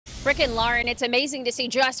Rick and Lauren, it's amazing to see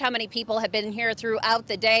just how many people have been here throughout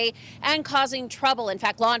the day and causing trouble. In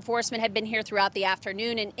fact, law enforcement had been here throughout the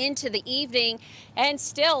afternoon and into the evening. And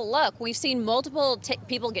still, look, we've seen multiple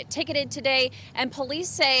people get ticketed today. And police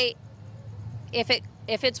say if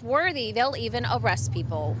it's worthy, they'll even arrest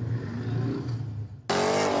people.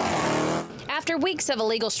 After weeks of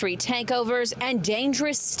illegal street takeovers and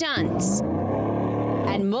dangerous stunts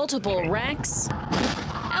and multiple wrecks,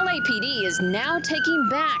 LAPD is now taking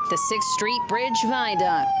back the 6th Street Bridge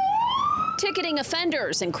Viaduct, ticketing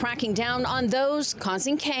offenders and cracking down on those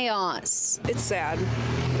causing chaos. It's sad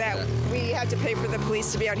that we have to pay for the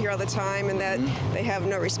police to be out here all the time and that they have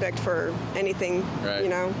no respect for anything, you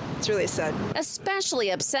know. It's really sad. Especially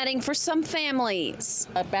upsetting for some families.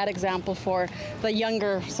 A bad example for the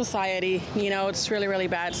younger society. You know, it's really, really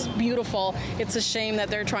bad. It's beautiful. It's a shame that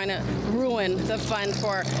they're trying to ruin the fun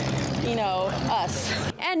for, you know, us.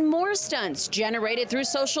 And more stunts generated through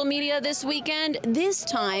social media this weekend, this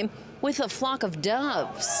time with a flock of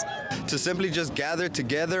doves. To simply just gather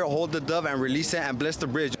together, hold the dove and release it and bless the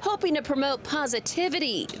bridge. Hoping to promote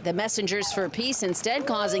positivity, the messengers for peace instead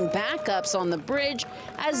causing backups on the bridge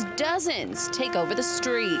as dozens take over the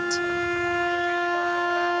street.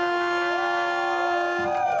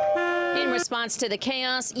 In response to the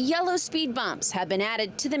chaos, yellow speed bumps have been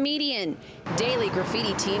added to the median. Daily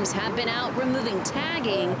graffiti teams have been out removing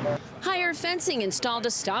tagging, higher fencing installed to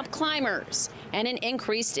stop climbers, and an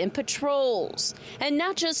increase in patrols. And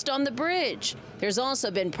not just on the bridge. There's also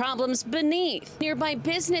been problems beneath nearby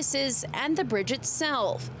businesses and the bridge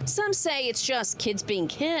itself. Some say it's just kids being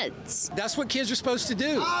kids. That's what kids are supposed to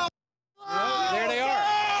do. There they are.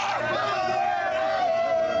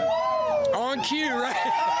 On cue,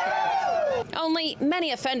 right? Only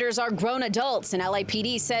many offenders are grown adults, and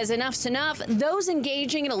LAPD says enough's enough. Those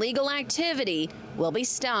engaging in illegal activity will be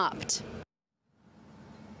stopped.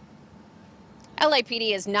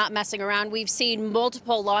 LAPD is not messing around. We've seen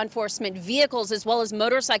multiple law enforcement vehicles as well as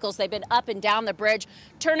motorcycles. They've been up and down the bridge,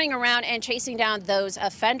 turning around and chasing down those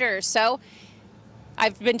offenders. So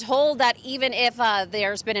I've been told that even if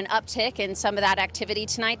there's been an uptick in some of that activity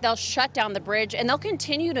tonight, they'll shut down the bridge and they'll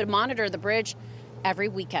continue to monitor the bridge every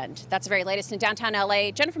weekend. That's the very latest in downtown LA.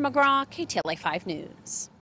 Jennifer McGraw, KTLA 5 News.